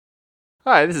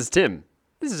Hi, this is Tim.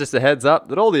 This is just a heads up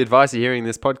that all the advice you're hearing in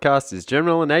this podcast is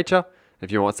general in nature.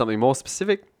 If you want something more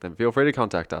specific, then feel free to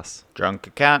contact us. Drunk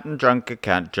accountant, drunk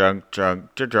accountant, drunk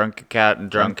accountant, drunk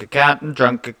accountant, drunk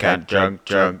accountant,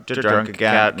 drunk accountant,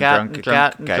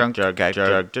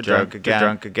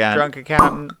 drunk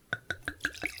accountant.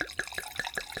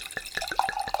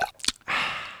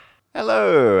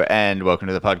 Hello, and welcome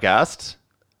to the podcast.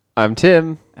 I'm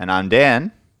Tim. And I'm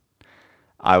Dan.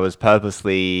 I was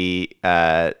purposely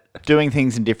doing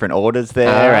things in different orders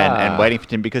there and waiting for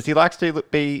Tim because he likes to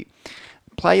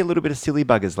play a little bit of silly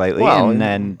buggers lately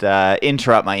and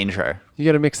interrupt my intro. You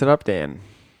got to mix it up, Dan.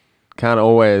 Can't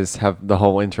always have the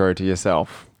whole intro to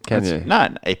yourself, can you? No,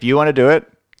 if you want to do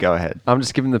it, go ahead. I'm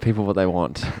just giving the people what they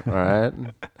want, all right?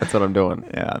 That's what I'm doing.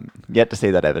 Yeah, I'm yet to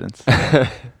see that evidence.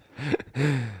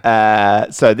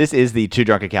 So this is the Two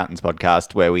Drunk Accountants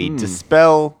podcast where we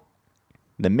dispel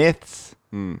the myths,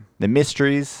 the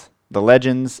mysteries, the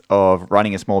legends of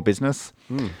running a small business.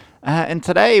 And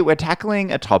today we're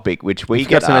tackling a topic which we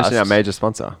get asked. To mention our asked. major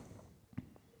sponsor.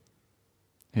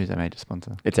 Who's our major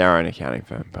sponsor? It's our own accounting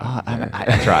firm. But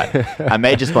That's right. Our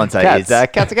major sponsor is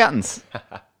Cats Accountants.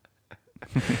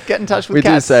 Get in touch with we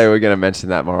Cats. do say we're going to mention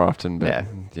that more often, but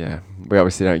yeah, we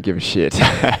obviously don't give a shit.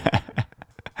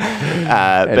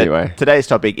 Anyway. But today's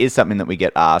topic is something that we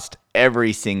get asked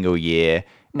every single year.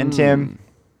 And Tim,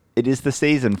 it is the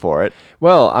season for it.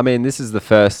 Well, I mean, this is the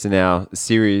first in our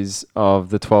series of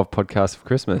the 12 podcasts of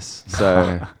Christmas.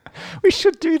 So we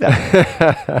should do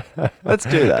that. Let's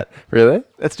do that. Really?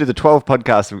 Let's do the 12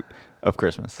 podcasts of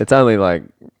Christmas. It's only like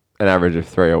an average of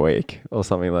 3 a week or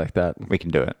something like that. We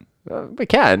can do it. We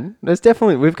can.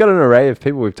 We've got an array of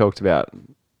people we've talked about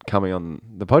coming on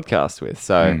the podcast with.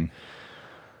 So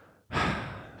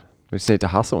we just need to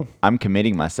hustle. I'm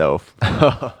committing myself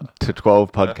to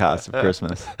 12 podcasts of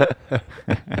Christmas.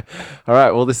 All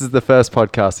right. Well, this is the first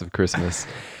podcast of Christmas.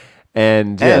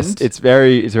 And yes, it's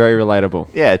very relatable.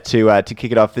 Yeah, to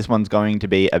kick it off, this one's going to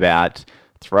be about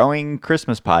throwing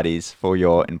Christmas parties for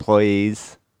your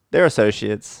employees, their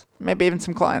associates, maybe even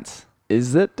some clients.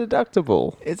 Is it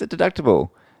deductible? Is it deductible?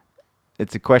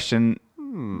 It's a question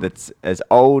that's as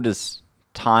old as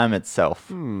time itself.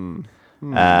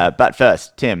 But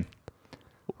first, Tim,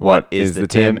 what is the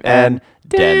Tim and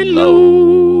Dan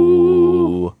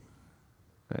Low?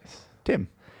 Nice. Tim,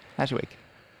 how's your week?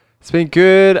 It's been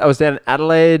good. I was down in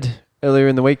Adelaide earlier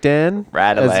in the week, Dan.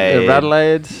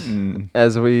 Radelaide.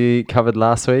 As we covered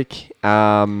last week.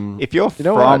 If you're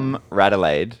from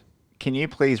Radelaide, can you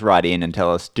please write in and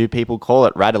tell us, do people call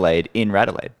it Radelaide in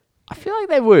Radelaide? I feel like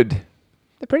they would.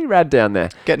 They're pretty rad down there.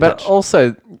 Get in but touch.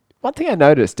 Also, one thing I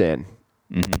noticed, Dan,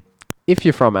 if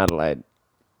you're from Adelaide,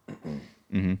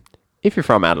 can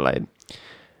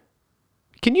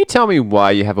you tell me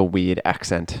why you have a weird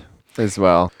accent as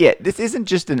well? Yeah, this isn't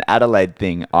just an Adelaide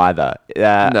thing either.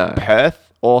 No.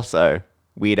 Perth also,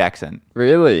 weird accent.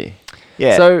 Really?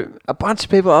 Yeah. So a bunch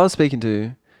of people I was speaking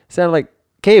to sounded like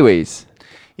Kiwis.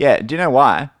 Yeah, do you know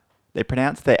why? They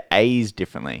pronounce their A's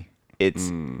differently.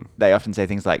 They often say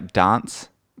things like dance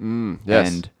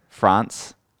Yes. and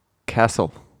France,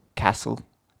 Castle. castle.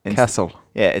 And Castle.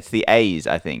 Yeah, it's the A's,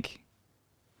 I think.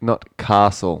 Not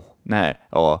castle. No,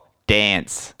 or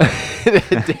dance.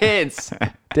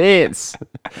 Dance.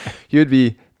 You'd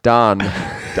be Dan.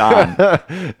 Dan.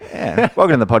 Yeah.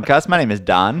 Welcome to the podcast. My name is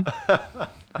Dan.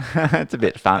 It's a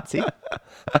bit fancy.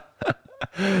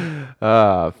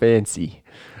 Fancy.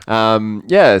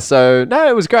 So, no,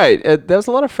 it was great. There was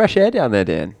a lot of fresh air down there,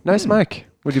 Dan. No smoke.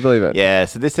 Would you believe it? Yeah,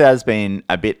 so this has been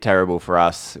a bit terrible for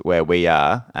us where we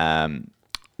are.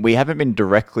 We haven't been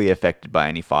directly affected by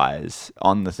any fires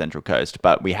on the Central Coast,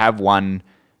 but we have one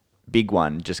big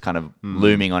one just kind of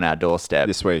looming on our doorstep.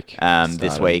 This week.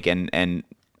 This week. And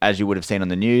as you would have seen on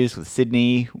the news with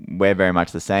Sydney, we're very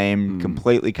much the same,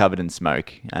 completely covered in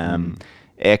smoke.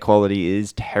 Air quality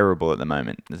is terrible at the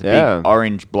moment. There's a big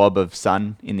orange blob of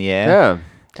sun in the air. Yeah.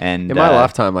 And in my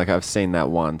lifetime, I've seen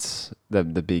that once, the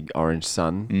big orange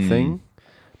sun thing.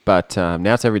 But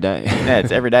now it's every day. Yeah,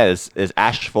 it's every day. There's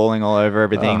ash falling all over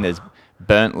everything. There's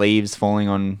burnt leaves falling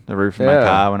on the roof of my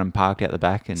car when I'm parked out the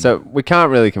back. And so we can't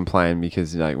really complain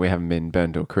because we haven't been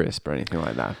burned to a crisp or anything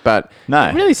like that. But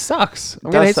it really sucks.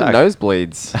 I'm going to hit some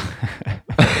nosebleeds.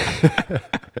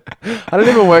 I don't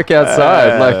even work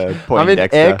outside. I'm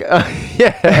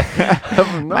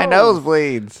in my nose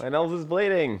bleeds. My nose is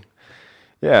bleeding.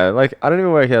 Yeah, I don't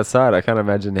even work outside. I can't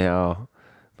imagine how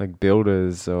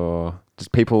builders or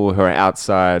just people who are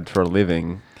outside for a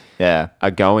living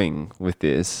are going with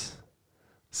this.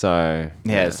 So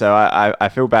so I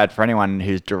feel bad for anyone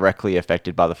who's directly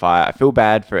affected by the fire. I feel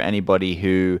bad for anybody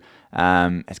who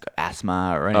has got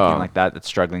asthma or anything like that, that's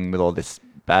struggling with all this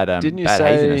bad Didn't you bad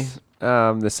say haziness.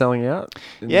 they're selling out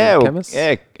in Yeah, the well, chemists?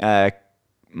 yeah.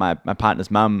 My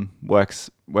partner's mum works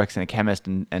in a chemist,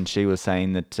 and she was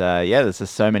saying that there's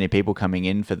just so many people coming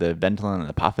in for the Ventolin and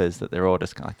the puffers that they're all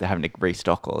just kind of like they're having to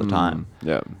restock all the time.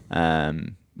 Yeah.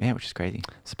 Which is crazy.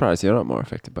 Surprised you're not more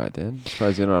affected by it, Dan.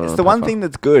 Surprised you're not. It's the one thing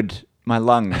that's good. My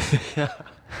lungs.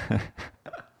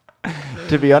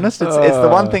 To be honest, it's the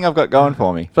one thing I've got going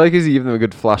for me. I feel like you give them a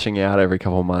good flushing out every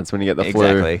couple of months when you get the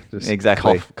flu.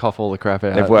 Exactly. Cough all the crap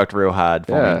out. They've worked real hard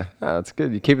for me. Yeah, that's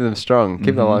good. You're keeping them strong.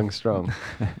 Keep the lungs strong.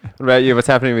 What about you? What's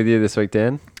happening with you this week,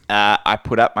 Dan? I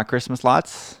put up my Christmas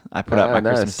lights. I put up my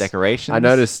Christmas decorations. I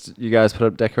noticed you guys put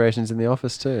up decorations in the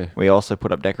office too. We also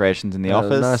put up decorations in the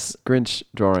office. A nice Grinch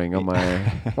drawing on my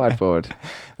whiteboard.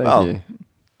 Thank you.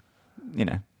 You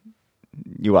know,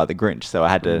 you are the Grinch, so I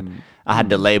had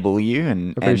to label you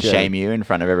and shame you in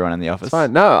front of everyone in the office. It's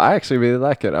fine. No, I actually really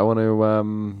like it. I want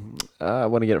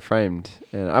to get it framed,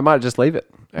 and I might just leave it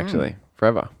actually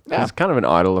forever. Yeah. It's kind of an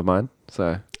idol of mine.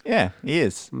 So yeah, he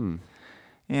is.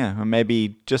 Yeah, or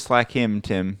maybe just like him,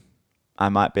 Tim, I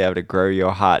might be able to grow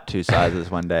your heart 2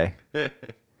 sizes one day.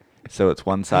 So it's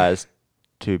 1 size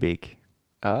too big.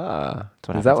 Ah,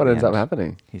 is that what ends up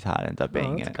happening? His heart ends up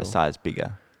being a size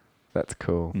bigger. That's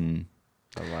cool.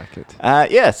 I like it.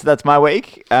 So that's my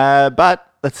week.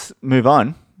 But let's move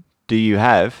on. Do you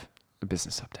have a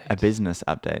business update? A business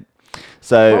update.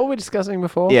 So what were we discussing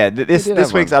before? Yeah, this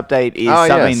week's update is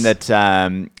something that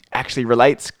actually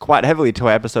relates quite heavily to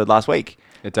our episode last week.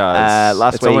 It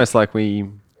does. It's almost like we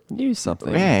knew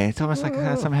something. Yeah, it's almost like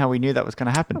somehow we knew that was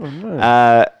going to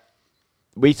happen.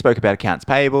 We spoke about accounts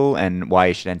payable and why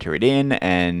you should enter it in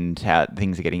and how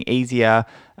things are getting easier.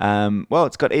 Well,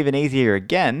 it's got even easier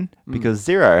again because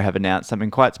Xero have announced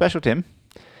something quite special, Tim.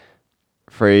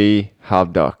 Free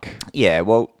HubDoc. Yeah,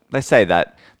 well, they say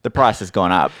that the price has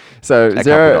gone up. So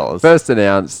Xero first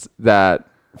announced that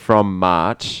from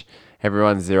March,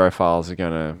 everyone's Xero files are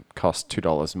going to cost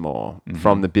 $2 more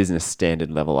from the business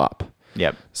standard level up.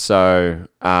 Yep. So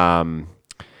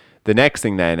the next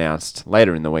thing they announced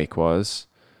later in the week was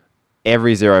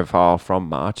every Xero file from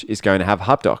March is going to have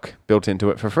HubDoc built into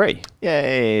it for free.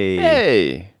 Yay.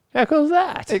 Hey, how cool is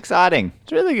that? Exciting.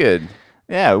 It's really good.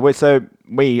 Yeah, so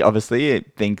we obviously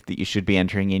think that you should be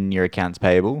entering in your accounts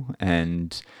payable,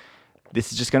 and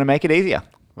this is just going to make it easier.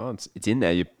 Well, it's in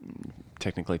there. You're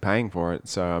technically paying for it,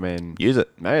 so I mean, use it.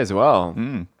 May as well.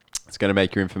 It's going to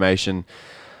make your information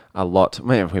a lot.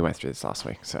 Well, we went through this last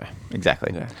week, so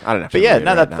exactly. Yeah, I don't know. But yeah,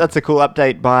 no, that's a cool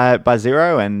update by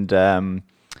Xero, and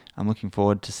I'm looking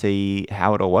forward to see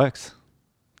how it all works.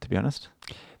 To be honest,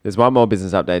 there's one more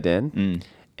business update, Dan,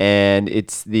 and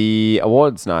it's the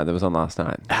awards night that was on last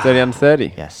night. 30 under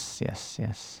 30. Yes.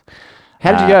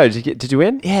 How did you go? Did you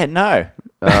win? Yeah, no.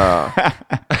 Oh.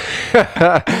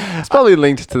 It's probably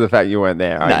linked to the fact you weren't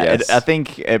there. I guess. I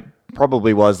think it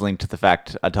probably was linked to the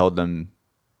fact I told them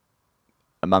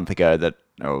a month ago that,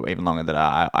 or even longer, that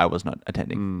I was not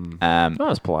attending. That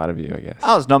was polite of you, I guess.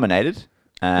 I was nominated.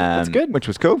 That's good. Which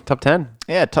was cool. Top 10.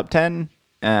 Yeah, top 10.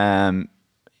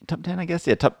 Top 10, I guess.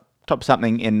 Yeah, top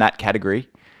something in that category.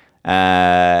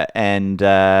 No,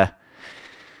 I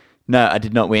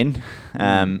did not win.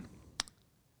 I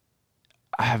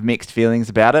have mixed feelings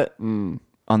about it.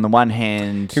 On the one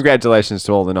hand... Congratulations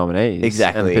to all the nominees.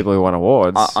 Exactly. And the people who won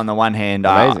awards. On the one hand,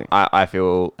 I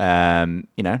feel,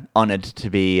 honoured to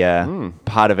be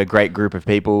part of a great group of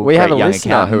people. We have a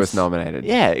listener who was nominated.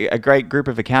 Yeah, a great group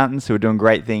of accountants who are doing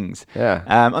great things.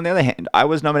 Yeah. On the other hand, I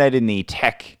was nominated in the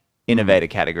Tech Innovator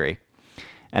category.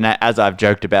 And as I've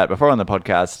joked about before on the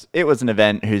podcast, it was an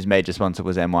event whose major sponsor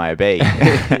was MYOB.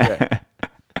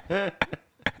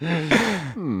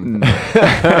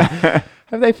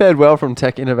 Have they fared well from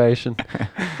tech innovation?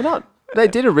 They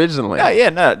did originally.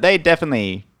 No, they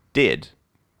definitely did.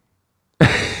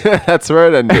 That's where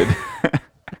it ended.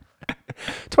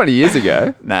 20 years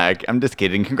ago. No, I'm just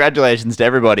kidding. Congratulations to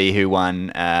everybody who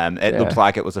won. It looked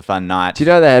like it was a fun night. Do you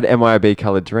know they had MYOB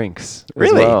coloured drinks?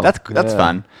 Really? Well? That's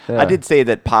fun. Yeah. I did see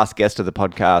that past guest of the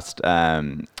podcast,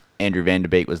 Andrew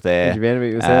Vanderbeek was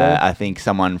there. I think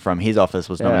someone from his office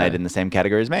was nominated in the same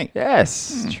category as me.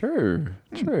 Yes, true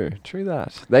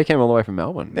that. They came all the way from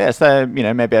Melbourne. Yeah, so,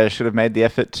 maybe I should have made the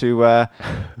effort to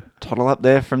toddle up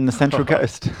there from the Central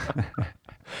Coast.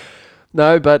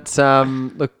 No, but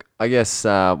look, I guess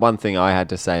one thing I had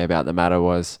to say about the matter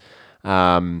was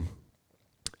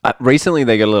recently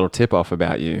they got a little tip-off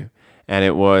about you, and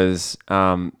it was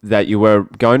that you were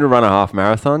going to run a half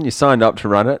marathon. You signed up to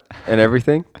run it and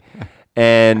everything,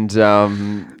 and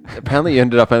apparently you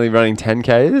ended up only running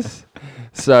 10Ks.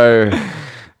 So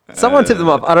Someone tipped them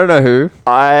off. I don't know who.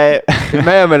 It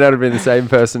may or may not have been the same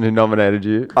person who nominated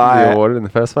you for the award in the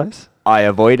first place. I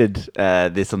avoided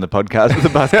this on the podcast for the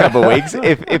past couple of weeks.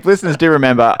 If listeners do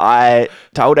remember, I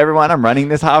told everyone I'm running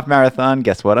this half marathon.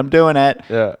 Guess what I'm doing it?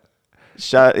 Yeah.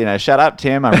 Shut up,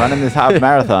 Tim. I'm running this half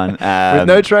marathon. With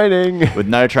no training. With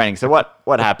no training. So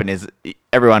what happened is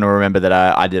everyone will remember that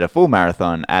I did a full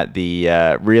marathon at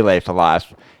the Relay for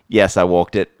Life. Yes, I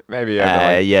walked it. Maybe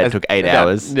it took 8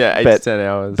 hours. Yeah, 8 to 10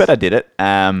 hours. But I did it.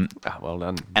 Well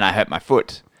done. And I hurt my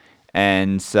foot.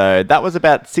 And so that was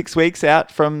about 6 weeks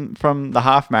out from the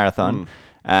half marathon.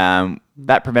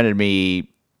 That prevented me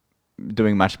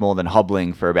doing much more than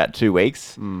hobbling for about 2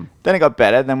 weeks. Then it got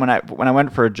better. Then when I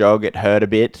went for a jog, it hurt a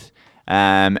bit.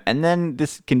 And then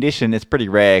this condition, it's pretty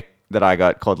rare that I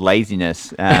got called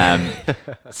laziness,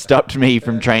 stopped me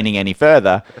from training any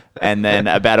further. And then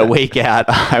about a week out,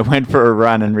 I went for a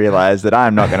run and realized that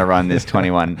I'm not going to run this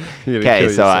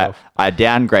 21K. So I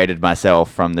downgraded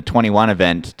myself from the 21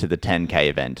 event to the 10K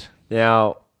event.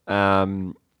 Now,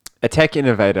 a tech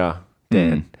innovator,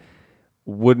 Dan,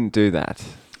 wouldn't do that.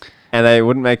 And they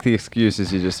wouldn't make the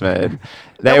excuses you just made.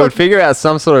 They would figure out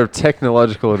some sort of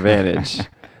technological advantage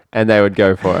and they would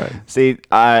go for it. See,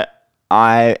 I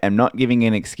am not giving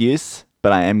an excuse,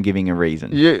 but I am giving a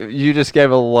reason. You just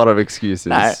gave a lot of excuses.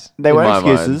 No, they weren't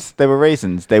excuses. They were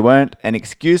reasons. They weren't an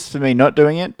excuse for me not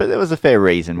doing it, but there was a fair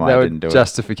reason why I didn't do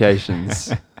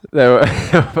justifications. They were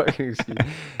fucking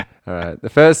excuses. All right. The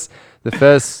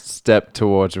first step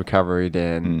towards recovery,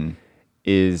 Dan,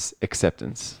 is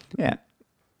acceptance. Yeah.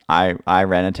 I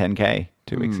ran a 10K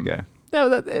 2 weeks ago. No,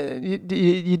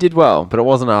 you did well, but it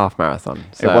wasn't a half marathon.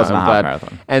 So it wasn't a half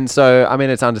marathon. And so, I mean,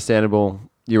 it's understandable.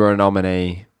 You were a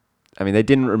nominee. I mean, they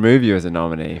didn't remove you as a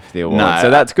nominee for the award, so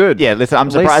that's good. Yeah, listen,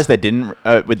 I'm surprised they didn't,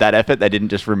 with that effort, they didn't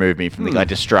just remove me from the, like,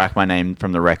 just strike my name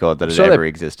from the record that it ever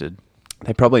existed.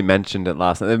 They probably mentioned it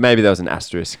last night. Maybe there was an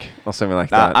asterisk or something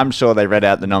like that. I'm sure they read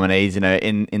out the nominees. You know,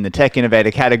 in the tech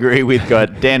innovator category, we've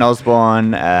got Dan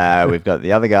Osborne. We've got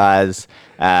the other guys.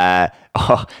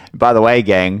 Oh, by the way,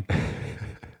 gang,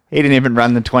 he didn't even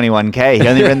run the 21K. He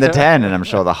only ran the 10, and I'm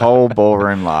sure the whole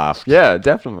ballroom laughed. Yeah,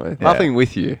 definitely. Yeah. Laughing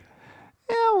with you.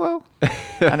 Yeah, well,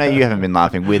 I know you haven't been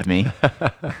laughing with me.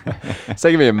 It's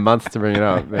taken me a month to bring it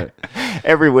up. But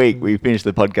every week we finish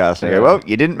the podcast and go, well,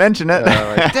 you didn't mention it.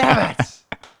 Damn it.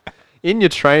 In your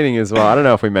training as well, I don't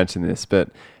know if we mentioned this, but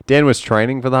Dan was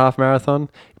training for the half marathon.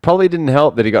 It probably didn't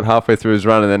help that he got halfway through his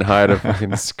run and then hired a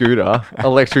fucking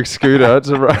electric scooter,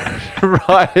 to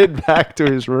ride back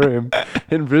to his room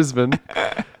in Brisbane.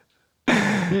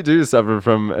 You do suffer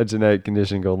from a genetic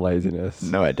condition called laziness.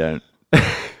 No, I don't.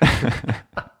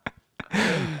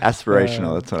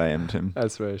 Aspirational, that's what I am, Tim.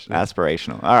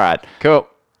 Aspirational. All right. Cool.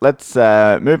 Let's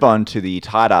move on to the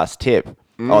tight ass tip.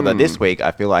 Although this week I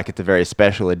feel like it's a very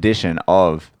special edition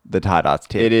of the tight ass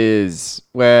tip. It is.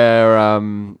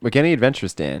 We're getting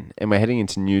adventurous, Dan, and we're heading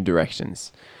into new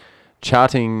directions,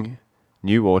 charting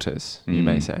new waters, you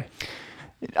may say.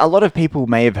 A lot of people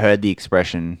may have heard the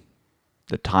expression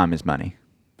that time is money.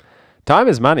 Time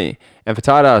is money, and for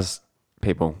tight ass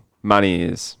people, money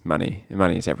is money, and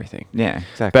money is everything. Yeah,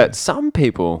 exactly. But some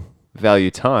people value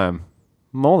time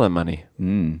more than money.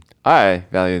 I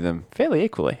value them fairly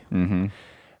equally.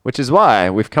 Which is why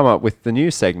we've come up with the new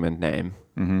segment name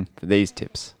for these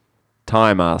tips.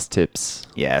 Time Ass Tips.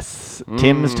 Yes.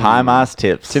 Tim's Time Ass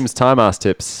Tips. Tim's Time Ass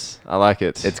Tips. I like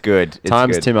it. It's good.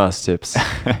 Tim Ass Tips.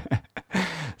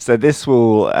 So this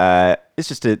will, it's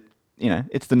just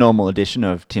it's the normal edition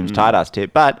of Tim's Tight Ass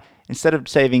Tip, but instead of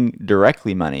saving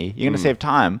directly money, you're going to save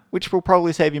time, which will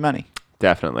probably save you money.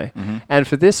 Definitely. And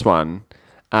for this one,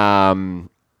 I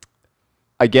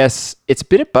guess it's a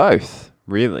bit of both,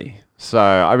 really. So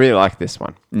I really like this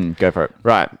one. Go for it.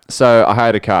 Right. So I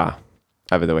hired a car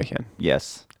over the weekend.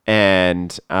 Yes.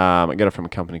 And I got it from a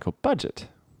company called Budget.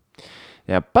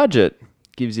 Now, Budget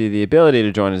gives you the ability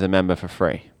to join as a member for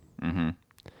free.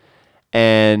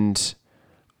 And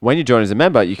when you join as a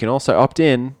member, you can also opt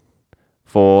in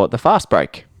for the fast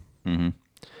break.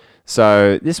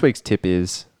 So this week's tip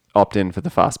is opt in for the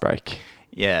fast break.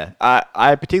 Yeah.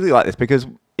 I particularly like this because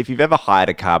if you've ever hired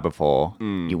a car before,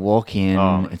 you walk in,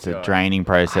 it's a draining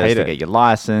process to get your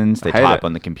license, they type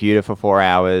on the computer for 4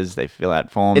 hours, they fill out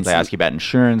forms, they ask you about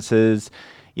insurances,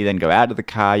 you then go out to the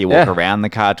car, you walk around the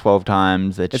car 12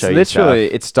 times, they show you stuff.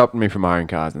 It stopped me from hiring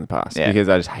cars in the past because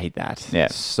I just hate that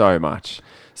so much.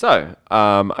 So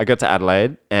I got to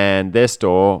Adelaide and their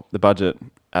store, the Budget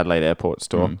Adelaide Airport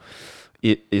store,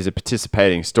 it is a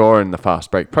participating store in the fast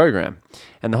break program.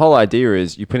 And the whole idea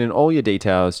is you put in all your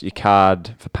details, your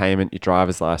card for payment, your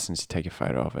driver's license, you take a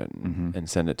photo of it and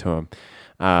send it to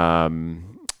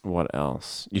them. What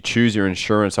else? You choose your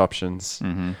insurance options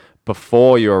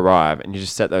before you arrive, and you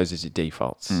just set those as your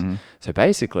defaults. So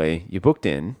basically, you booked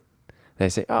in. They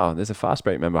say, oh, there's a Fast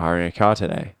Break member hiring a car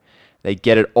today. They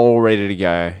get it all ready to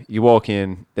go. You walk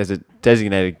in. There's a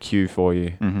designated queue for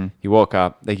you. You walk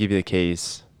up. They give you the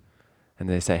keys, and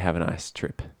they say, have a nice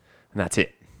trip. And that's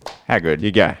it. How good.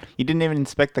 You go. You didn't even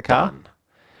inspect the car?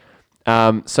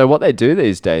 Done. So what they do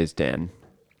these days, Dan,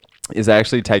 is they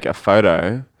actually take a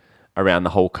photo around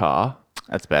the whole car.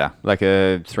 That's better. Like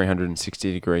a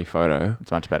 360-degree photo.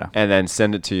 It's much better. And then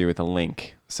send it to you with a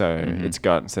link. So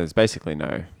there's basically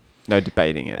no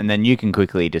debating it. And then you can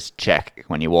quickly just check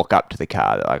when you walk up to the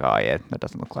car. They're like, oh yeah, that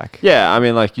doesn't look like. Yeah, I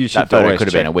mean, like you should that photo always could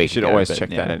have been a week. You should ago, always but check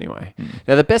yeah. that anyway.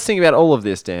 Now, the best thing about all of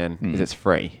this, Dan, is it's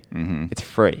free. It's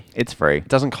free. It's free. It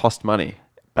doesn't cost money,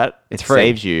 but it's it free.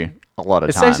 saves you a lot of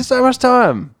It time. saves you so much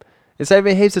time. It saved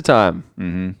me heaps of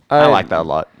time. I like that a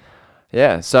lot.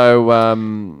 Yeah.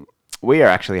 So we are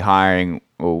actually hiring.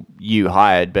 Well, you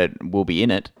hired, but we'll be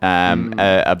in it.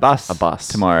 A bus. A bus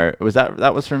tomorrow.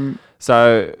 That was from?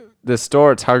 So the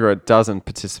store at Tuggerah doesn't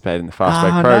participate in the Fast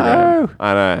Break program. No.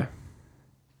 I know.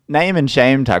 Name and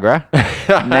shame,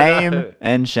 Tuggerah. Name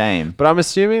and shame. But I'm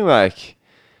assuming, like,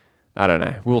 I don't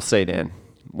know. We'll see, Dan.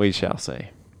 We shall see.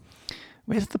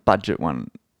 Where's the budget one?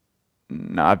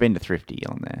 No, I've been to Thrifty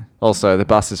on there. Also, the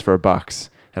bus is for $1,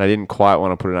 and I didn't quite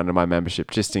want to put it under my membership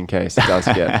just in case it does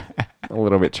get a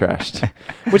little bit trashed,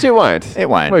 which it won't. It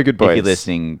won't. We're good boys. If you're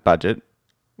listening, budget.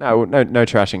 No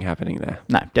trashing happening there.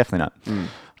 No, definitely not.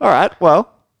 All right.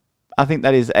 Well, I think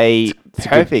that is a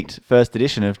perfect first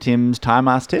edition of Tim's Time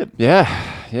Ask Tip.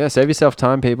 Yeah. Save yourself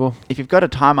time, people. If you've got a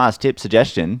Time Ask Tip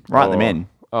suggestion, write them in.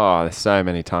 Oh, there's so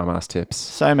many Time Ask Tips.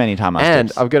 So many Time Ask And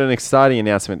Tips. I've got an exciting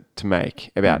announcement to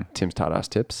make about Tim's Time Ask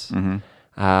Tips.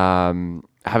 I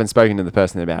haven't spoken to the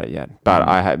person about it yet, but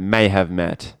I may have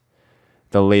met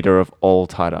the leader of all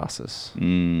tight asses.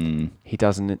 He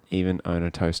doesn't even own a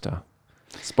toaster.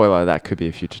 Spoiler, that could be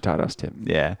a future tight ass tip.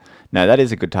 Yeah. No, that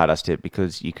is a good tight ass tip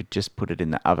because you could just put it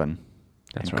in the oven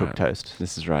and cook toast.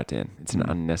 This is right, Dan. It's an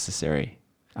unnecessary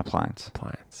appliance.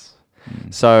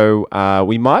 So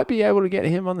we might be able to get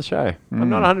him on the show. I'm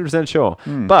not 100% sure.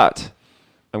 But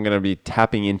I'm going to be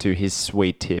tapping into his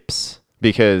sweet tips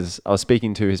because I was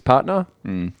speaking to his partner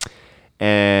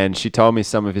and she told me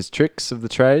some of his tricks of the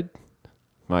trade.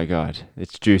 My God,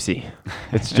 it's juicy.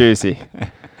 It's juicy.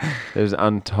 There's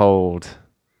untold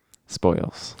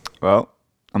spoils. Well,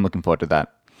 I'm looking forward to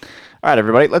that. All right,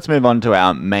 everybody, let's move on to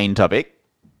our main topic,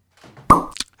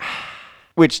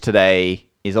 which today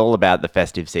is all about the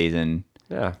festive season.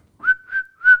 Yeah.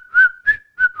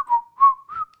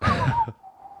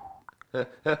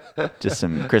 Just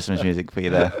some Christmas music for you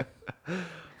there.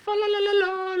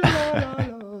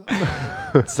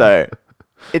 So,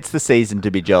 it's the season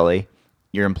to be jolly.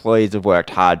 Your employees have worked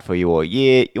hard for you all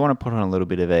year. You want to put on a little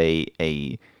bit of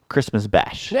a Christmas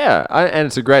bash. Yeah, and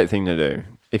it's a great thing to do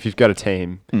if you've got a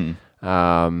team.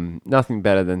 Nothing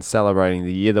better than celebrating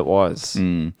the year that was.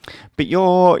 But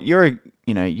you're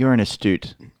an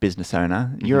astute business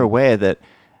owner. You're aware that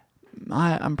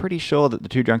I'm pretty sure that the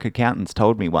two drunk accountants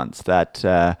told me once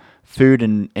that food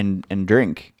and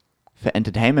drink for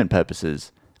entertainment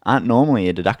purposes aren't normally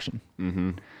a deduction.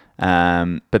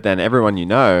 But then everyone you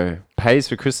know pays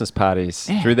for Christmas parties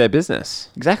through their business.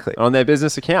 Exactly. On their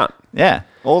business account. Yeah,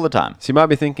 all the time. So you might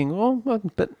be thinking, well,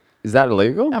 but is that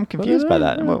illegal? I'm confused by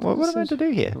that. What am I meant to do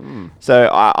here? So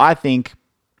I think,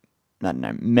 I don't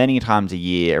know, many times a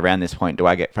year around this point do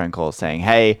I get phone calls saying,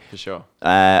 hey, for sure.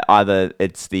 Either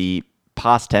it's the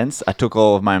past tense, I took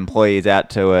all of my employees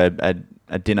out to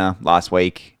a dinner last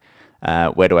week.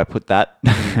 Where do I put that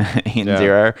in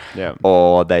zero? Yeah.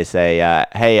 Or they say,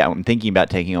 hey, I'm thinking about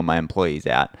taking all my employees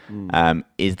out.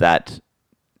 Is that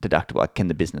deductible? Can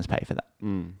the business pay for that?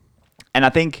 And I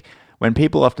think when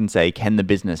people often say, can the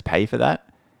business pay for that?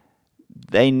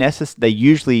 They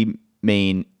usually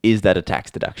mean, is that a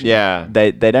tax deduction? Yeah.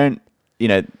 They don't,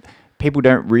 people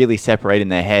don't really separate in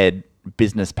their head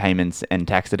business payments and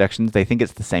tax deductions. They think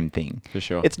it's the same thing. For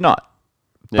sure. It's not.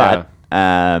 Yeah.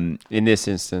 But in this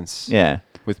instance, yeah,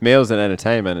 with meals and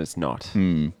entertainment, it's not.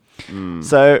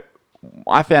 So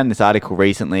I found this article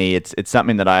recently. It's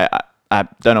something that I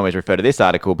don't always refer to this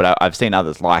article, but I've seen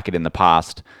others like it in the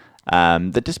past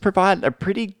that just provide a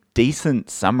pretty decent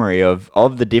summary of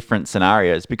the different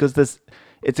scenarios because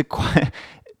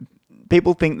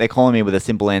people think they're calling me with a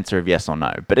simple answer of yes or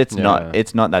no, but it's not.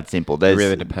 It's not that simple. It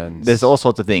really depends. There's all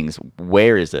sorts of things.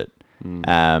 Where is it?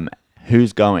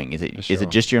 Who's going? Is it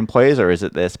just your employees or is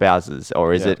it their spouses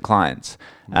or is it clients?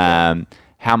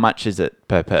 how much is it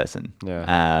per person?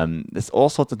 Yeah. There's all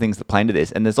sorts of things that play into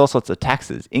this, and there's all sorts of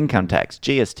taxes, income tax,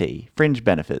 GST, fringe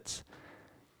benefits.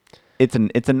 It's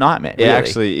a nightmare. It really.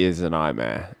 actually is a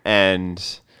nightmare.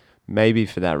 And maybe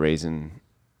for that reason,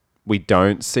 we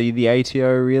don't see the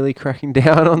ATO really cracking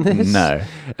down on this. No.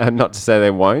 And not to say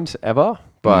they won't ever,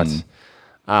 but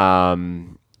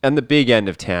and the big end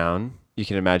of town, you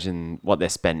can imagine what they're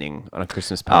spending on a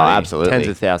Christmas party. Oh, absolutely. Tens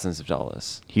of thousands of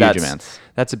dollars. Huge amounts.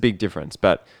 That's a big difference.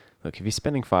 But look, if you're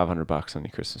spending $500 on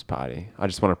your Christmas party, I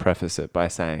just want to preface it by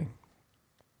saying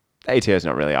the ATO is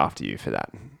not really after you for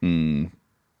that.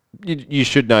 You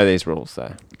should know these rules,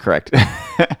 though. Correct.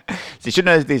 So you should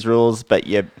know these rules, but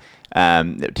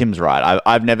Tim's right.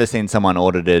 I've never seen someone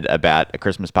audited about a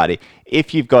Christmas party.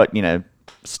 If you've got,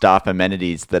 staff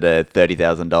amenities that are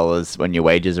 $30,000 when your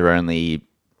wages are only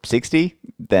 60,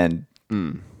 then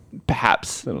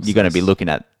perhaps you're going to be looking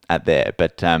at there.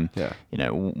 But,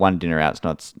 one dinner out's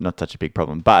not such a big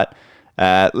problem. But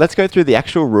let's go through the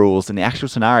actual rules and the actual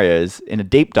scenarios in a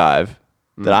deep dive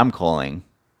that I'm calling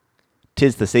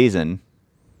 'Tis the Season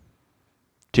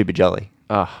to Be Jolly.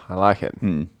 Oh, I like it.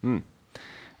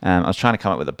 I was trying to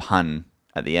come up with a pun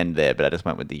at the end there, but I just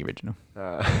went with the original.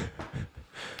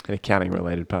 An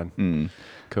accounting-related pun.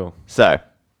 Cool. So,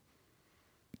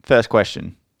 first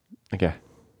question. Okay.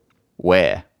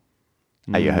 Where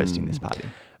are you hosting this party?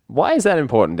 Why is that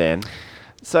important, Dan?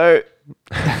 So,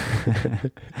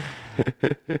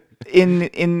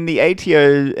 in the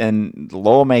ATO and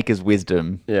lawmakers'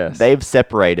 wisdom, Yes. they've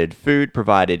separated food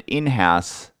provided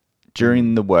in-house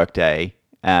during the workday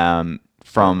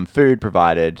from food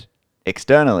provided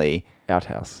externally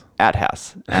Outhouse.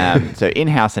 outhouse. So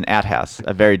in-house and outhouse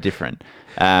are very different.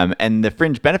 And the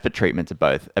fringe benefit treatments of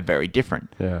both are very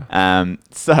different. Yeah.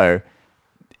 So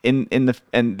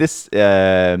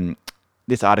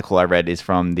this article I read is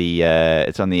from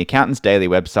it's on the Accountant's Daily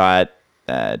website.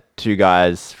 Two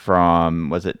guys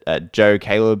from, Joe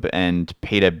Caleb and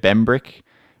Peter Bembrick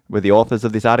were the authors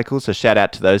of this article. So shout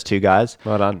out to those two guys.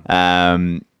 Well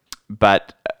done.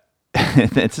 But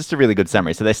it's just a really good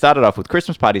summary. So they started off with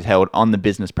Christmas parties held on the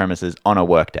business premises on a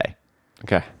workday.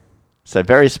 Okay. So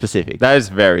very specific. That is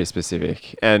very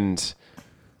specific. And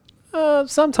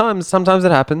sometimes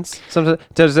it happens. Sometimes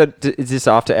is this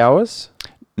after hours?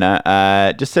 No,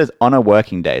 it just says on a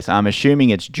working day. So I'm assuming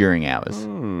it's during hours.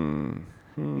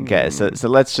 Okay, so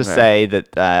let's just say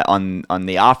that on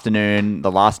the afternoon,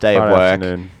 the last day Friday of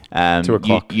afternoon, work, 2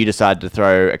 o'clock. you decide to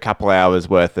throw a couple hours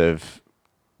worth of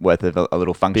a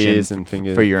little function Beers and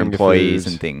for your employees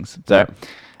food. and things. So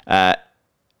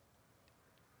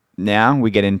now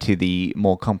we get into the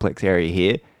more complex area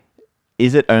here.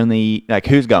 Is it only,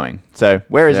 who's going? So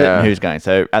where is it and who's going?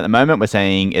 So at the moment, we're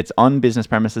saying it's on business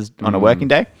premises on a working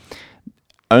day.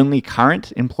 Only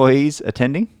current employees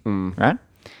attending, right?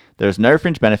 There's no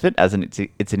fringe benefit, as in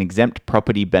it's an exempt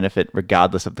property benefit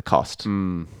regardless of the cost.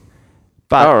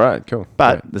 But, all right, cool.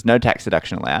 But there's no tax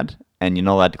deduction allowed, and you're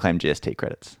not allowed to claim GST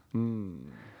credits.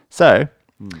 So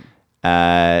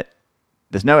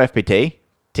there's no FPT,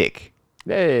 tick.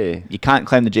 Hey. You can't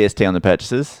claim the GST on the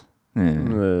purchases.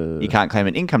 You can't claim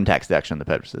an income tax deduction on the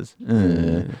purchases.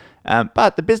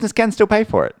 But the business can still pay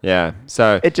for it. Yeah.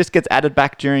 So It just gets added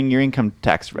back during your income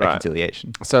tax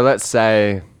reconciliation. So let's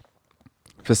say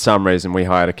for some reason we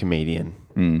hired a comedian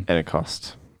and it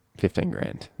cost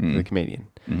 $15,000 for the comedian.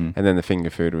 And then the finger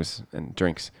food and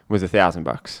drinks was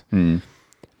 $1,000.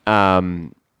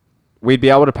 We'd be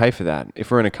able to pay for that if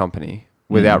we're in a company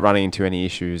without running into any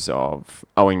issues of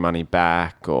owing money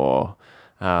back or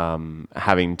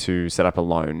having to set up a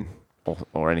loan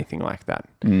or anything like that.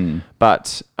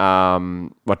 But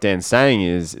what Dan's saying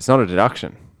is it's not a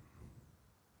deduction.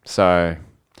 So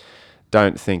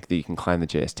don't think that you can claim the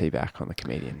GST back on the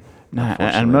comedian. No,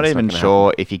 and I'm not even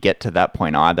sure if you get to that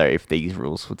point either, if these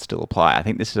rules would still apply. I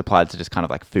think this is applied to just kind of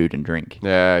like food and drink.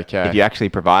 Yeah, okay. If you actually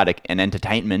provide an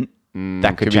entertainment,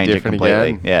 that could change it completely.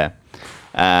 Again.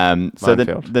 Yeah. So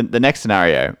the next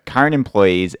scenario, current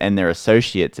employees and their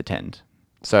associates attend.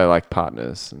 So like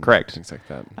partners. And correct. Things like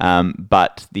that.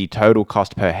 But the total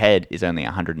cost per head is only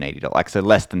 $180, so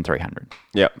less than $300.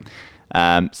 Yep.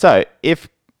 So if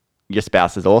your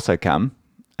spouse has also come,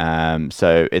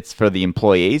 so it's for the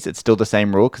employees, it's still the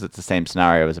same rule because it's the same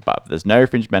scenario as above. There's no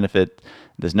fringe benefit,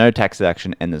 there's no tax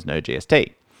deduction, and there's no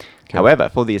GST. Cool. However,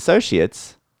 for the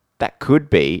associates, that could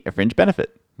be a fringe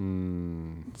benefit.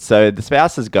 So the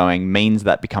spouse is going means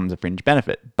that becomes a fringe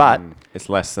benefit, but it's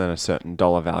less than a certain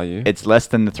dollar value. It's less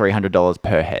than the $300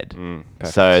 per head.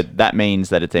 So that means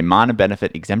that it's a minor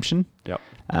benefit exemption. Yep.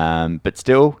 But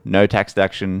still, no tax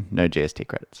deduction, no GST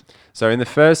credits. So in the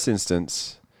first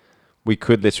instance, we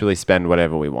could literally spend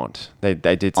whatever we want. They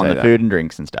did say on the that. food and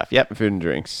drinks and stuff. Yep. Food and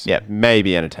drinks. Yep.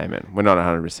 Maybe entertainment. We're not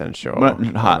 100% sure. We're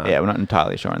not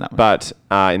entirely sure on that one. But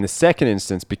in the second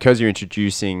instance, because you're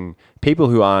introducing people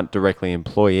who aren't directly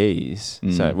employees,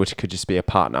 so which could just be a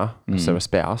partner, so a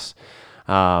spouse,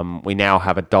 we now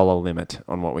have a dollar limit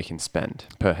on what we can spend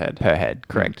per head. Per head,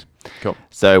 correct. Cool.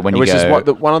 So when you Which go...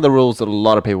 is one of the rules that a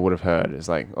lot of people would have heard is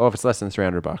like, if it's less than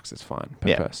 $300, it's fine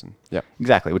per person. Yeah.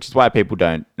 Exactly, which is why people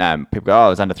don't... people go,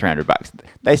 it's under $300.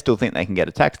 They still think they can get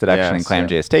a tax deduction and claim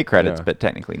GST credits, but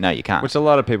technically, no, you can't. Which a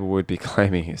lot of people would be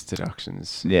claiming as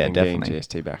deductions. Yeah, and definitely. getting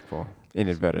GST back for,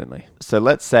 inadvertently. So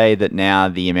let's say that now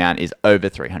the amount is over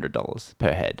 $300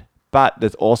 per head, but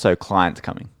there's also clients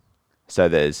coming. So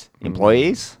there's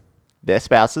employees, their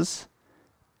spouses,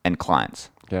 and clients.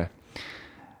 Yeah.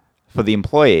 For the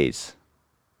employees,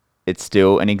 it's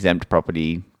still an exempt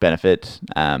property benefit.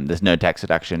 There's no tax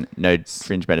deduction, no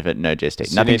fringe benefit, no GST.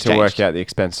 So you need to work out the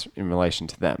expense in relation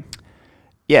to them.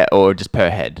 Yeah, or just per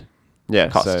head. Yeah,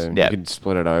 costs. So you can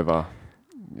split it over.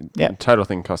 Yeah. Total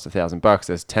thing costs $1,000.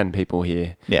 There's 10 people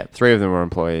here. Yeah. 3 of them are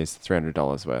employees,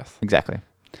 $300 worth. Exactly.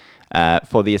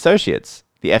 For the associates,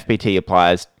 the FBT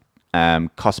applies.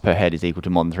 Cost per head is equal to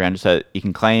more than 300, so you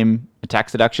can claim a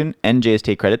tax deduction and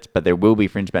GST credits, but there will be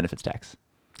fringe benefits tax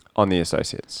on the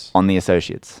associates.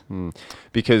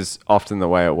 Because often the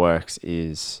way it works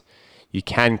is you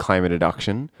can claim a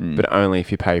deduction, but only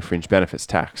if you pay fringe benefits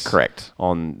tax. Correct.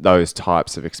 On those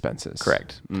types of expenses.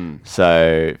 Correct.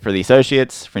 So for the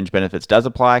associates, fringe benefits does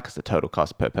apply because the total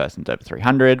cost per person is over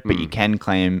 300, but you can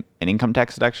claim an income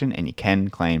tax deduction and you can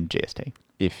claim GST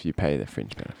if you pay the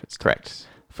fringe benefits tax. Correct.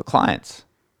 For clients,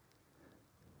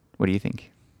 what do you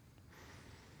think?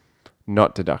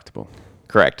 Not deductible.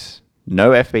 Correct. No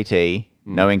FBT,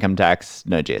 no income tax,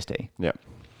 no GST. Yep.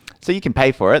 So you can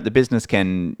pay for it. The business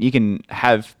you can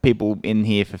have people in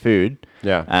here for food.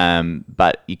 Yeah.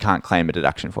 But you can't claim a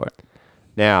deduction for it.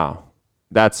 Now,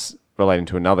 that's relating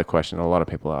to another question a lot of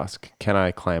people ask. Can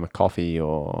I claim a coffee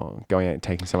or going out and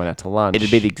taking someone out to lunch?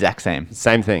 It'd be the exact same.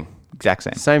 Same thing. Exact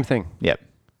same. Same thing. Yep.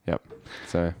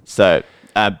 So,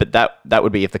 but that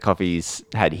would be if the coffee's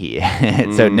had here.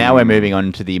 So now we're moving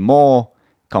on to the more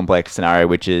complex scenario,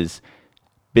 which is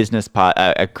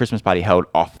a Christmas party held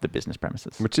off the business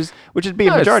premises, which would be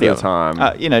a majority of the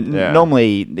time.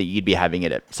 Normally you'd be having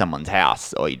it at someone's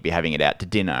house, or you'd be having it out to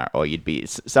dinner, or you'd be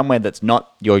somewhere that's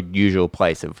not your usual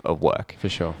place of work. For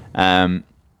sure.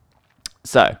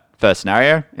 So first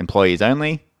scenario, employees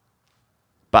only,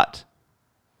 but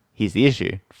here's the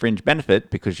issue: fringe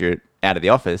benefit, because you're out of the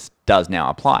office, does now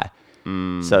apply.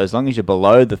 So as long as you're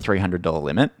below the $300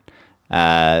 limit,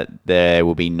 there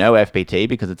will be no FBT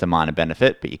because it's a minor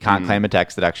benefit, but you can't claim a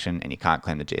tax deduction and you can't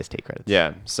claim the GST credits.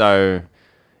 Yeah. So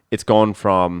it's gone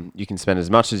from you can spend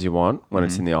as much as you want when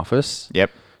it's in the office.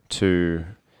 Yep. To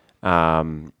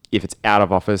if it's out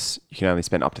of office, you can only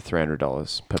spend up to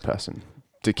 $300 per person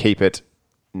to keep it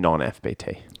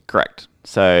non-FBT. Correct.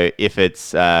 So if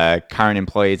it's current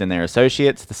employees and their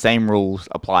associates, the same rules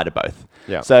apply to both.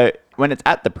 Yeah. So when it's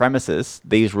at the premises,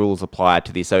 these rules apply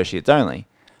to the associates only.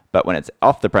 But when it's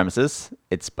off the premises,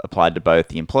 it's applied to both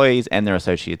the employees and their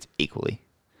associates equally.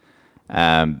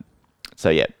 So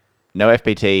yeah, no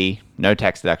FBT, no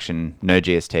tax deduction, no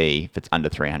GST if it's under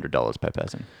 $300 per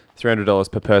person.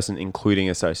 $300 per person, including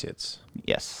associates.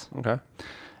 Yes. Okay.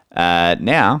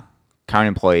 Now, current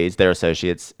employees, their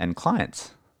associates, and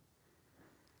clients,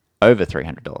 over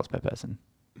 $300 per person.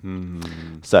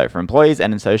 So for employees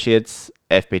and associates,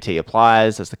 FBT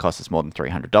applies as the cost is more than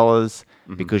 $300.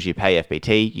 Because you pay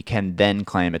FBT, you can then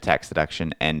claim a tax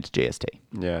deduction and GST.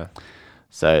 Yeah.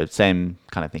 So same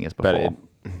kind of thing as before.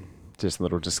 But just a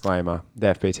little disclaimer, the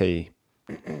FBT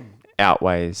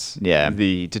outweighs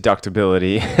the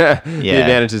deductibility, the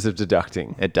advantages of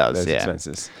deducting it does, those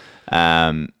expenses.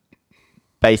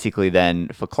 Basically then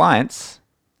for clients,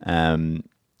 no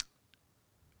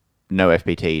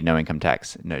FBT, no income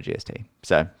tax, no GST.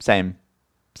 So same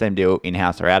deal,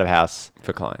 in-house or out of house.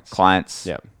 For clients. Clients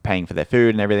paying for their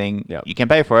food and everything. Yep. You can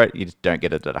pay for it, you just don't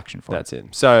get a deduction for That's it.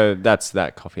 So that's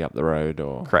that coffee up the road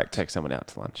or Correct. take someone out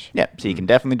to lunch. Yeah, so you can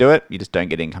definitely do it, you just don't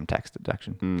get income tax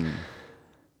deduction.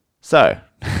 So,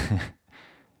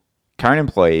 current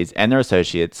employees and their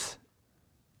associates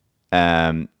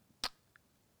attend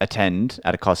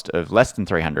at a cost of less than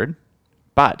 $300,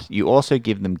 but you also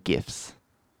give them gifts.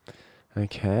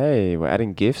 Okay, we're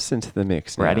adding gifts into the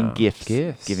mix now. We're adding gifts.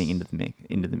 Giving into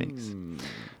the mix.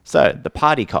 So the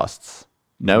party costs,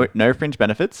 no fringe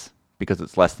benefits because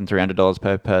it's less than $300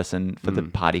 per person for the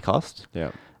party cost.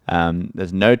 Yeah.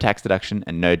 There's no tax deduction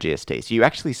and no GST. So you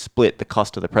actually split the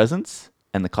cost of the presents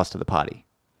and the cost of the party.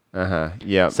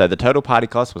 Yeah. So the total party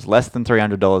cost was less than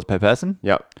 $300 per person.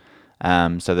 Yep.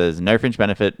 So there's no fringe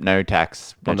benefit, no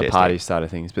tax, no On the GST. party side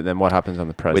of things, but then what happens on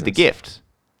the presents? With the gift,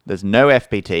 there's no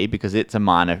FBT because it's a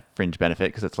minor fringe benefit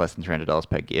because it's less than $300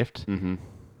 per gift. Mm-hmm.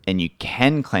 And you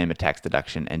can claim a tax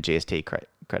deduction and GST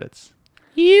credits.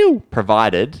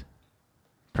 Provided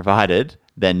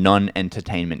they're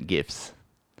non-entertainment gifts.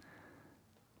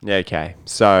 Yeah, okay.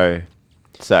 So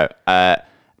a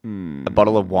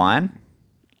bottle of wine,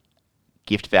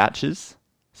 gift vouchers,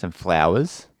 some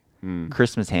flowers,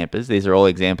 Christmas hampers. These are all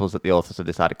examples that the authors of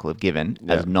this article have given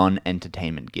as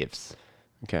non-entertainment gifts.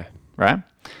 Okay. Right?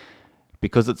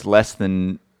 Because it's less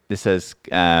than, this says,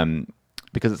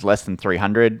 because it's less than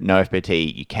 300, no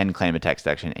FBT, you can claim a tax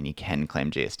deduction and you can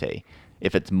claim GST.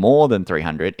 If it's more than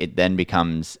 300, it then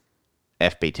becomes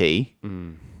FBT,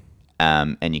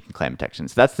 and you can claim a tax deduction.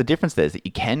 So that's the difference there, is that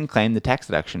you can claim the tax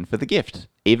deduction for the gift,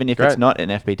 even if it's not an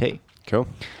FBT. Cool.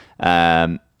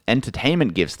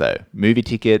 Entertainment gifts, though, movie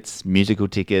tickets, musical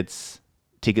tickets,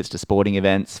 tickets to sporting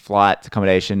events, flights,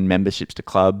 accommodation, memberships to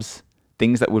clubs,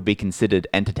 things that would be considered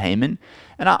entertainment.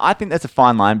 And I think there's a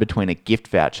fine line between a gift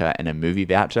voucher and a movie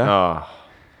voucher. Oh.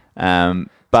 Tell me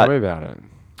about it.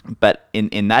 But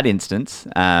in that instance,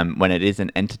 when it is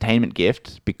an entertainment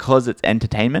gift, because it's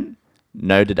entertainment,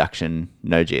 no deduction,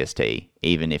 no GST,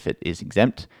 even if it is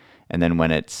exempt. And then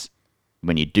when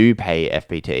you do pay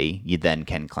FBT, you then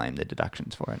can claim the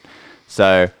deductions for it.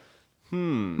 So,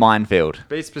 minefield.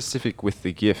 Be specific with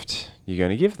the gift you're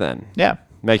going to give then. Yeah.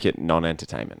 Make it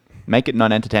non-entertainment. Make it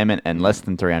non-entertainment and less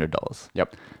than $300.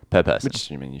 Yep. Per person.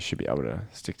 Which, I mean, you should be able to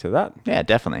stick to that. Yeah,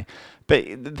 definitely.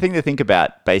 But the thing to think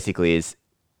about basically is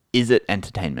it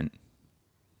entertainment?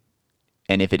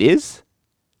 And if it is,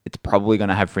 it's probably going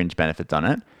to have fringe benefits on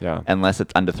it. Yeah. Unless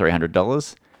it's under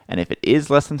 $300. And if it is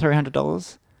less than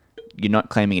 $300, you're not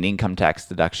claiming an income tax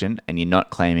deduction and you're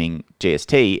not claiming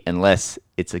GST unless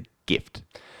it's a gift.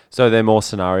 So are there more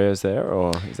scenarios there,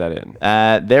 or is that it?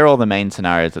 They're all the main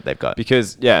scenarios that they've got.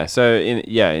 Because, so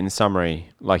in summary,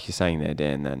 like you're saying there,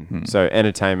 Dan, then. So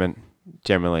entertainment,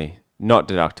 generally not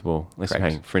deductible unless you're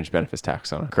paying fringe benefits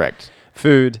tax on it. Correct.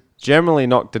 Food, generally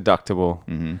not deductible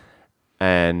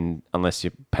and unless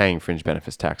you're paying fringe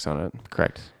benefits tax on it.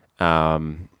 Correct.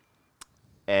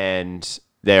 And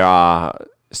there are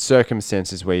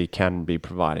circumstances where you can be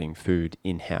providing food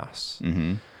in-house.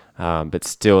 But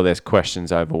still there's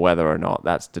questions over whether or not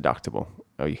that's deductible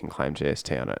or you can claim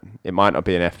GST on it. It might not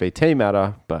be an FBT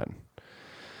matter, but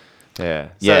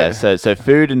So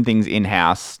food and things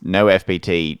in-house, no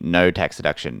FBT, no tax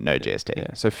deduction, no GST.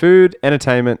 Yeah. So food,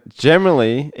 entertainment,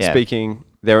 generally speaking,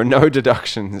 there are no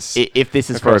deductions. If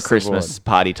this is for a Christmas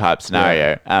party type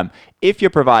scenario, if you're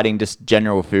providing just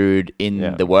general food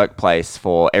in the workplace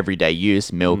for everyday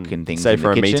use, milk and things say in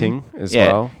for the a kitchen, meeting as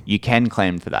well, you can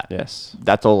claim for that. Yes.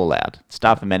 That's all allowed.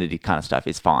 Staff amenity kind of stuff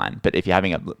is fine. But if you're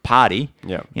having a party,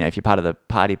 if you're part of the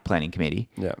party planning committee,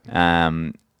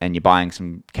 and you're buying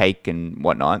some cake and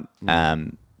whatnot,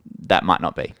 that might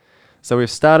not be. So we've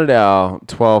started our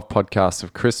 12 podcasts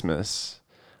of Christmas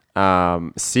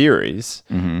series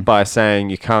by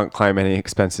saying you can't claim any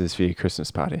expenses for your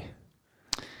Christmas party.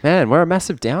 Man, we're a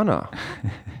massive downer.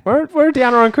 we're a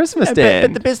downer on Christmas, Dan.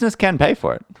 But the business can pay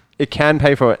for it. It can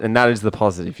pay for it, and that is the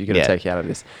positive you're going to take out of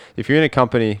this. If you're in a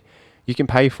company, you can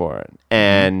pay for it,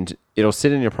 and it'll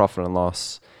sit in your profit and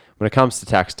loss. When it comes to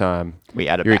tax time, we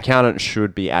add it your back. accountant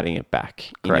should be adding it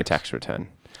back in your tax return.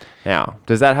 Now,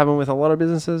 does that happen with a lot of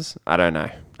businesses? I don't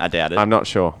know. I doubt it. I'm not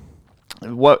sure.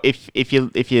 Well, if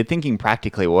you're thinking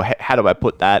practically, well, how do I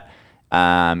put that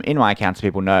in my accounts so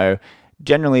people know?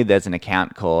 Generally, there's an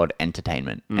account called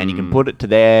entertainment, and you can put it to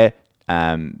there.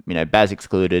 BAS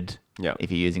excluded. Yeah.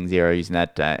 If you're using Xero, using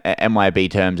that MYB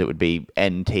terms, it would be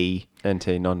NT. NT,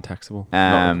 non-taxable,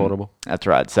 not reportable. That's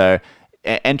right. So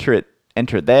enter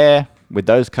it there with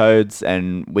those codes,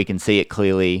 and we can see it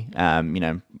clearly.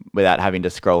 Without having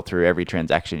to scroll through every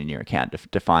transaction in your account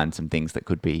to find some things that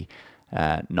could be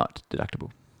not deductible.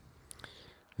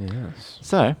 Yes.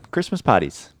 So, Christmas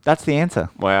parties. That's the answer.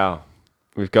 Wow.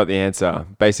 We've got the answer.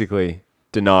 Basically,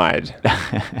 denied.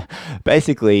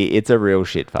 Basically, it's a real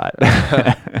shit fight.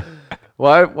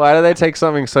 Why do they take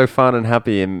something so fun and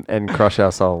happy and crush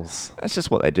our souls? That's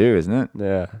just what they do, isn't it?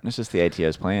 Yeah. That's just the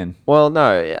ATO's plan. Well,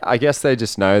 no. I guess they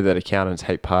just know that accountants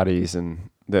hate parties and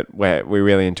that we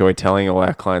really enjoy telling all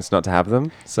our clients not to have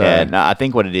them. So yeah, no, I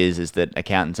think what it is that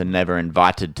accountants are never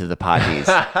invited to the parties.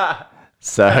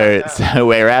 so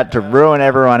we're out to ruin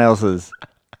everyone else's.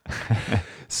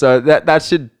 So that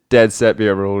should dead set be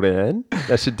a rule, Dan.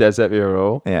 That should dead set be a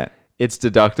rule. Yeah. It's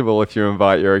deductible if you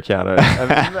invite your accountant.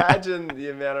 Imagine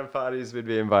the amount of parties we'd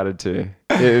be invited to.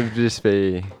 It would just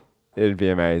be It'd be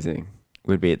amazing.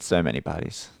 We'd be at so many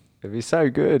parties. It'd be so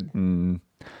good.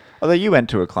 Although you went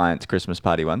to a client's Christmas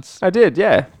party once. I did,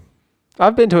 yeah.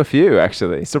 I've been to a few,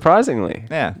 actually, surprisingly.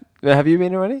 Yeah. Have you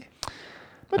been to any?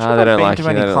 They don't like you.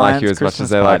 They don't like you as much as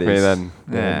they like me then.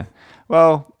 Yeah.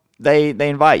 Well, they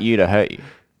invite you to hurt you.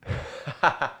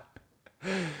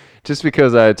 Just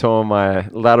because I tore my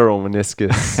lateral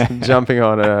meniscus jumping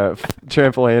on a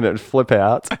trampoline at Flip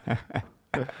Out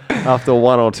after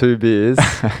 1 or 2 beers.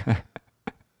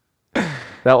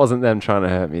 That wasn't them trying to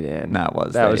hurt me, Dan. No, it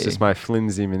was. That was just my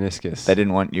flimsy meniscus. They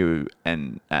didn't want you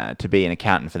to be an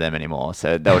accountant for them anymore,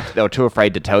 so they were too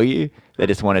afraid to tell you. They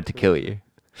just wanted to kill you.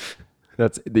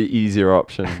 That's the easier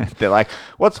option. They're like,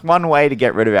 what's one way to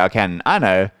get rid of our accountant? I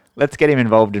know. Let's get him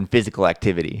involved in physical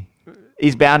activity.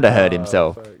 He's bound to hurt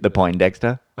himself, the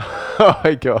Poindexter. Oh,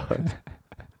 my God.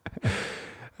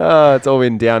 It's all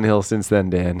been downhill since then,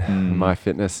 Dan. My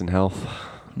fitness and health.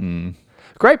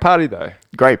 Great party, though.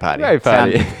 Great party.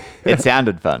 It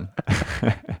sounded fun.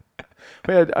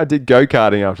 I did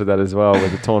go-karting after that as well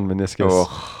with a torn meniscus.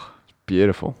 Oh.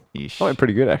 Beautiful. Yeesh. I went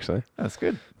pretty good, actually. That's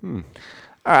good. All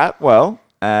right. Well,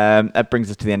 that brings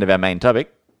us to the end of our main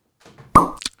topic.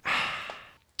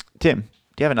 Tim,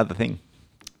 do you have another thing?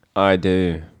 I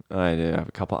do. I have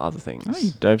a couple of other things. Oh,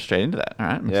 you dove straight into that. All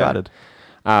right. I'm excited.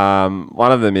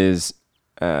 One of them is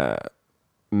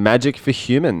Magic for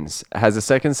Humans has a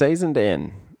second season,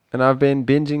 Dan. And I've been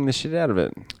binging the shit out of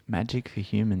it. Magic for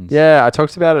Humans. Yeah, I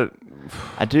talked about it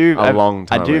long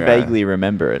time ago. Vaguely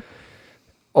remember it.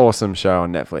 Awesome show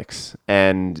on Netflix.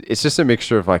 And it's just a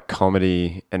mixture of like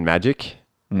comedy and magic.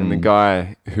 And the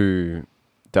guy who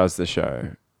does the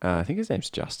show, I think his name's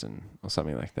Justin or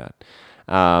something like that.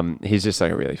 He's just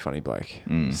like a really funny bloke.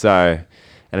 So,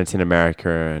 and it's in America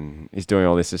and he's doing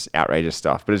all this just outrageous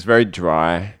stuff, but it's very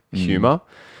dry humor.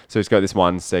 So he's got this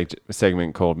one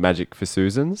segment called Magic for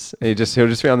Susans. And he'll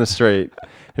just be on the street.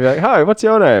 He'll be like, "Hi, what's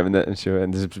your name?"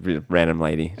 And this is a random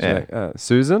lady. She's like,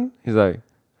 "Susan?" He's like,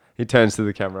 he turns to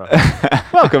the camera.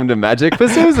 "Welcome to Magic for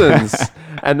Susans."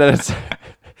 And then it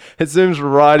zooms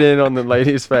right in on the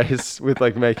lady's face with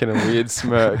like making a weird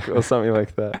smirk or something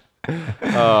like that.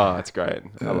 Oh, it's great.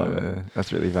 I love it.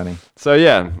 That's really funny. So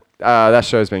yeah, that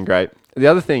show's been great. The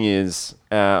other thing is,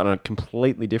 on a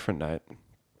completely different note,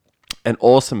 an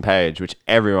awesome page which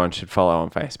everyone should follow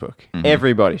on Facebook.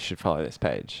 Everybody should follow this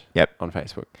page. On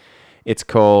Facebook. It's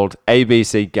called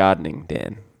ABC Gardening,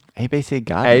 Dan. ABC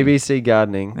Gardening? ABC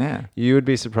Gardening. Yeah. You would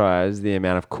be surprised the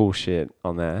amount of cool shit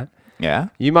on there. Yeah?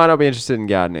 You might not be interested in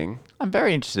gardening. I'm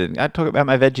very interested. I talk about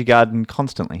my veggie garden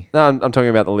constantly. No, I'm talking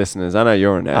about the listeners. I know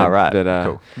you're a nerd. Oh, right. But,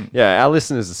 cool. Yeah, our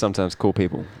listeners are sometimes cool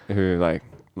people who like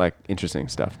interesting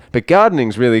stuff. But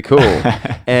gardening's really cool.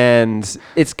 And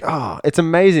it's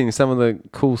amazing some of the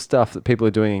cool stuff that people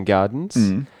are doing in gardens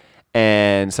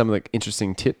and some of the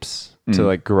interesting tips to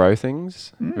like grow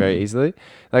things very easily.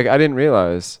 Like I didn't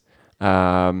realize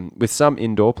with some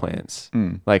indoor plants,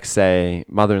 like say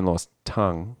mother-in-law's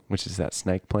tongue, which is that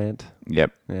snake plant.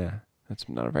 Yep. Yeah. That's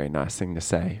not a very nice thing to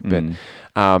say, but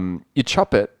you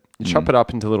chop it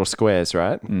up into little squares,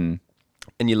 right? And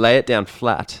you lay it down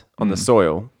flat on the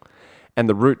soil, and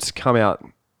the roots come out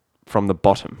from the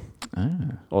bottom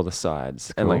or the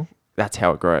sides, and like that's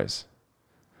how it grows.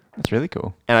 That's really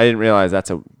cool. And I didn't realize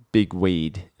that's a big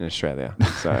weed in Australia,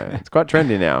 so it's quite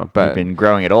trendy now. But you've been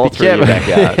growing it all through your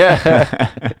backyard.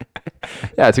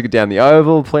 Yeah, I took it down the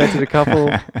oval, planted a couple.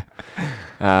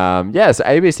 So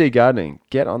ABC Gardening,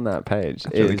 get on that page.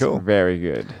 That's really cool. Very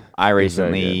good. I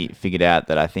recently figured out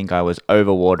that I think I was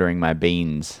overwatering my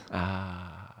beans.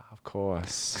 Of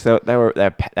course. So they were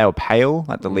pale,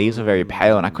 like the leaves were very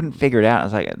pale, and I couldn't figure it out. I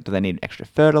was like, do they need extra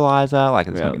fertilizer? Like,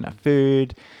 is there not enough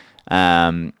food?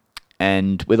 And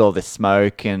with all this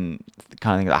smoke and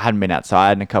kind of thing, I hadn't been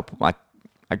outside in a couple, like,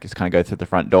 I just kind of go through the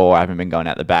front door. I haven't been going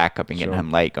out the back. I've been getting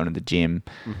home late, going to the gym.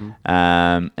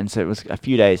 And so it was a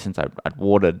few days since I'd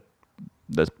watered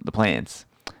the plants.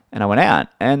 And I went out,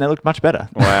 and they looked much better.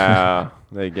 Wow.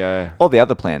 There you go. All the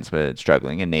other plants were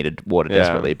struggling and needed water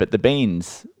desperately, but the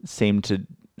beans seemed to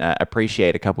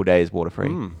appreciate a couple days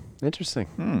water-free.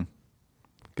 Interesting.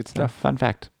 Good stuff. Fun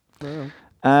fact.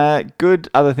 Good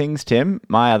other things, Tim.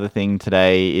 My other thing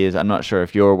today is, I'm not sure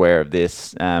if you're aware of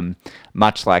this,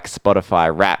 much like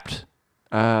Spotify Wrapped.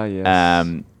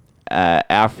 Yes.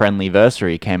 Our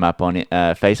friendlyversary came up on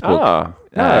Facebook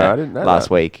I didn't know last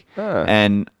that. week.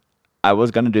 And I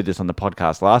was going to do this on the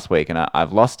podcast last week, and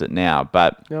I've lost it now,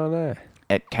 but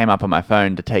it came up on my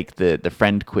phone to take the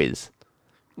friend quiz.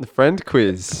 The friend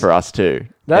quiz? For us too.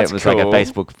 It was like a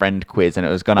Facebook friend quiz, and it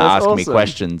was going to ask me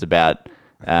questions about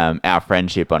our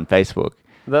friendship on Facebook.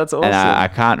 That's awesome. And I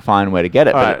can't find where to get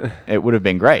it, but Right. it would have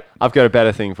been great. I've got a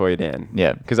better thing for you, Dan.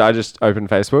 Yeah. Because I just opened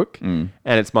Facebook, and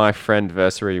it's my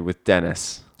friendversary with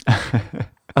Dennis.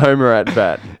 Homer at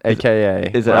Bat,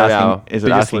 a.k.a. Is it one of our asking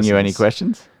biggest you any listeners.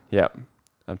 questions? Yep.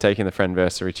 I'm taking the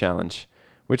friendversary challenge.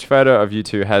 Which photo of you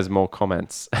two has more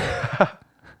comments?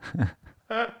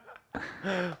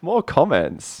 More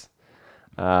comments.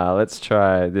 Let's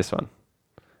try this one.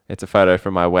 It's a photo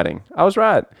from my wedding. I was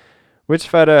right. Which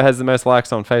photo has the most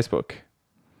likes on Facebook?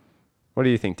 What do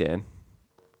you think, Dan?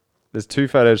 There's 2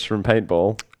 photos from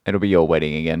paintball. It'll be your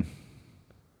wedding again.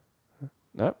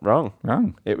 No, wrong.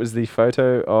 Wrong. It was the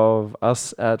photo of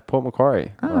us at Port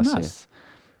Macquarie Oh, last nice.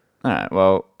 All right.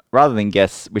 Well, rather than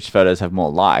guess which photos have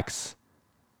more likes,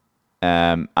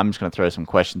 I'm just going to throw some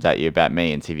questions at you about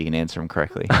me and see if you can answer them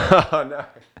correctly. year. Oh, no.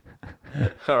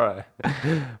 All right.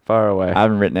 Far away. I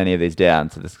haven't written any of these down,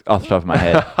 so this off the top of my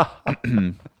head.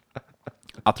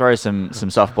 I'll throw some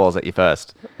softballs at you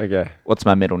first. Okay. What's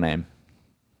my middle name?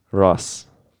 Ross.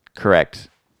 Correct.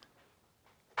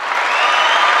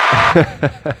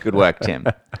 Good work, Tim.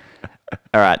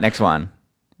 All right, next one.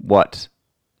 What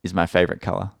is my favorite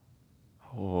color?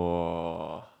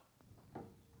 Oh.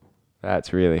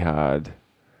 That's really hard.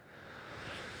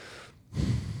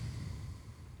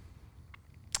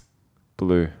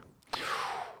 Blue.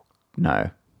 No,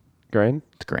 Green?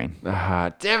 it's green.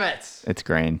 Ah, damn it. It's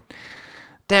green.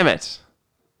 Damn it.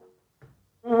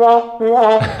 You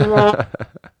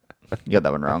got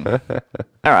that one wrong. All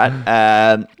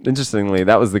right. Interestingly,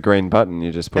 that was the green button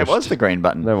you just pushed. It was the green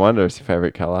button. No wonder it's your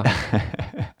favorite color.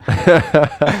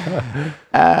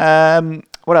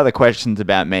 What other questions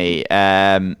about me?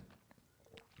 How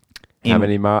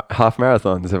many half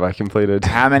marathons have I completed?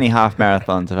 How many half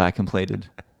marathons have I completed?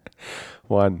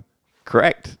 1.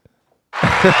 Correct.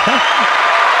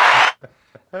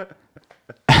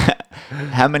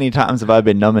 How many times have I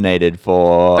been nominated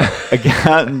for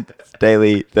Accountants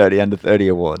Daily 30 Under 30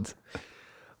 Awards?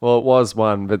 Well, it was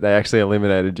 1, but they actually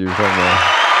eliminated you from the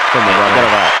You got it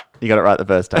right. You got it right the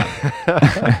first time.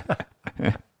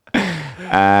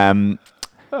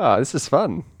 Oh, this is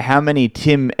fun. How many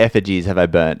Tim effigies have I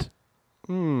burnt?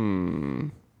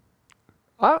 I'm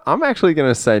actually going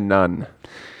to say none.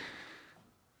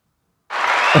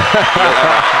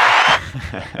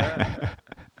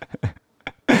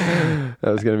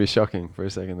 That was going to be shocking for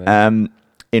a second there.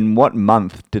 In what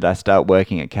month did I start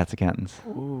working at Cats Accountants?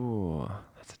 Ooh,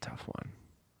 that's a tough one.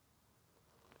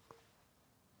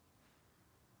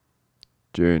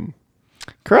 June.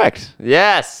 Correct.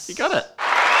 Yes. You got it.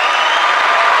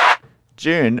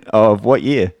 June of what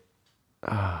year?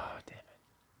 Oh, damn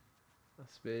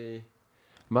it.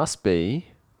 Must be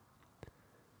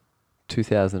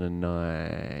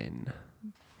 2009.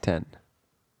 10.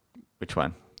 Which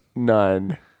one?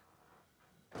 9.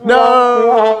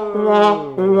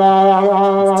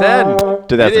 No! It's 10.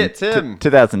 2000, Idiot, Tim.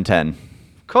 2010. Of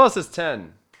course it's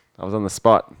 10. I was on the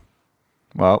spot.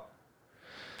 Well,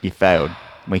 you failed.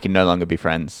 We can no longer be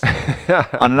friends.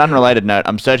 On an unrelated note,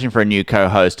 I'm searching for a new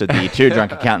co-host of the Two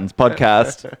Drunk Accountants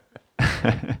podcast.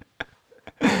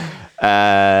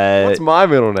 What's my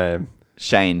middle name?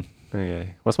 Shane.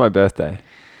 Okay. What's my birthday?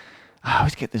 I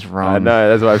always get this wrong. I know.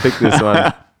 That's why I picked this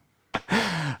one.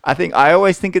 I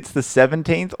always think it's the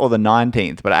 17th or the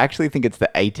 19th, but I actually think it's the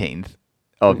 18th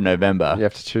of November. You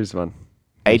have to choose one.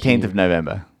 18th of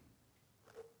November.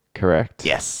 Correct.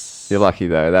 Yes. You're lucky,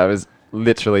 though. That was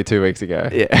literally 2 weeks ago.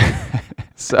 Yeah.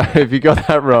 So if you got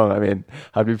that wrong, I mean,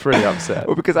 I'd be pretty upset.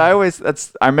 Well, because I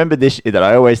remember this year that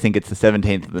I always think it's the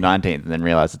 17th or the 19th and then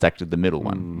realize it's actually the middle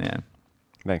one. Yeah.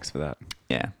 Thanks for that.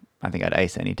 Yeah. I think I'd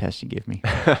ace any test you give me.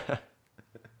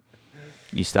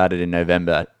 You started in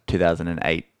November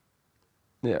 2008.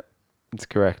 Yeah, it's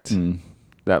correct.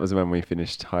 That was when we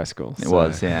finished high school. It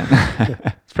was, yeah.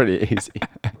 It's pretty easy.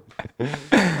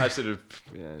 I should have.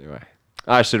 Yeah, anyway,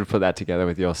 I should have put that together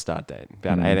with your start date.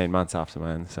 About 18 months after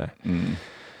mine. So.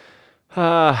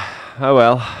 Oh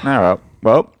well. All right.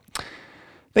 Well,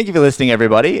 thank you for listening,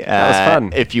 everybody. That was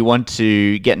fun. If you want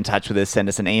to get in touch with us, send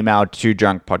us an email to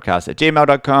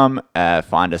twodrunkpodcast@gmail.com.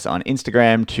 Find us on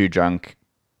Instagram, @twodrunkpodcast.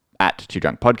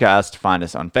 Find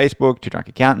us on Facebook, Two Drunk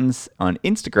Accountants. On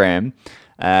Instagram,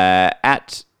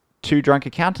 at Two Drunk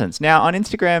Accountants. Now, on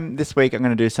Instagram this week, I'm going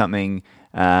to do something.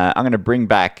 I'm going to bring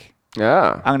back.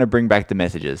 Yeah. I'm going to bring back the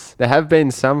messages. There have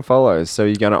been some follows, so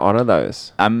you're going to honor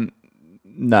those.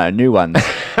 No, new ones.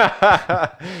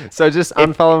 So just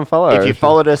unfollow and follow. If you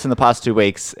followed us in the past 2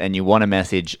 weeks and you want a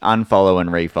message, unfollow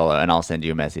and refollow, and I'll send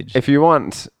you a message. If you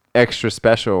want extra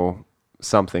special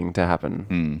something to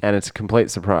happen, and it's a complete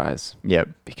surprise. Yep.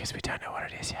 Because we don't know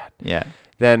what it is yet. Yeah.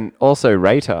 Then also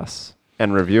rate us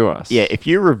and review us. Yeah, if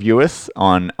you review us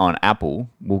on Apple,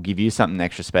 we'll give you something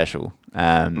extra special.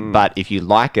 But if you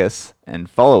like us and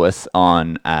follow us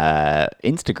on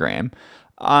Instagram,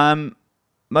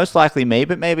 most likely me,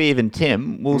 but maybe even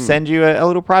Tim, will send you a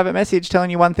little private message telling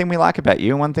you one thing we like about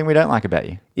you and one thing we don't like about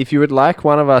you. If you would like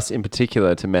one of us in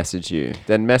particular to message you,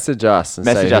 then message us and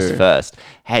message say us who. first.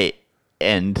 Hey,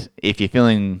 and if you're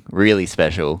feeling really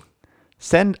special,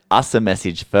 send us a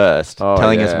message first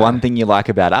telling us one thing you like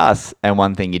about us and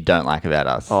one thing you don't like about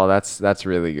us. Oh, that's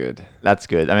really good. That's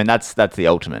good. I mean, that's the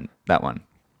ultimate, that one.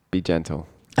 Be gentle.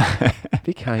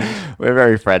 Be kind. We're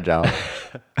very fragile.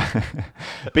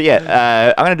 But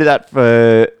yeah, I'm going to do that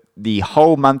for the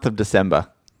whole month of December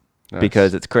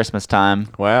because it's Christmas time.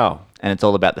 Wow. And it's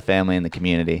all about the family and the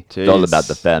community. Jeez. It's all about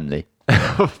the family.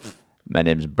 My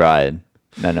name's Brian.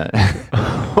 No.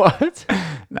 What?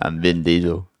 I'm Vin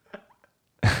Diesel.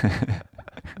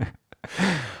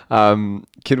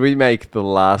 Could we make the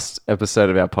last episode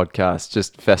of our podcast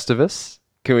just Festivus?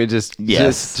 Can we just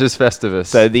Festivus?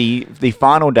 So the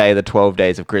final day, the 12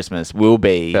 days of Christmas, will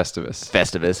be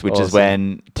Festivus, which is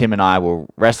when Tim and I will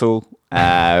wrestle.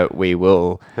 We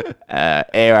will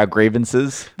air our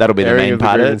grievances. That'll be the main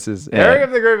part of it. Airing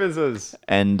of the grievances.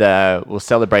 And we'll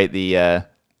celebrate the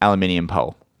aluminium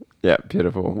pole. Yeah,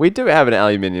 beautiful. We do have an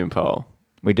aluminium pole.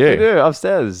 We do. We do,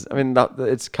 upstairs. I mean,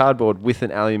 it's cardboard with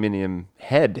an aluminium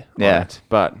head on it,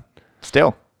 but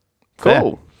still.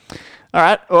 cool. Fair. All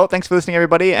right. Well, thanks for listening,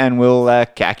 everybody, and we'll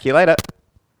catch you later.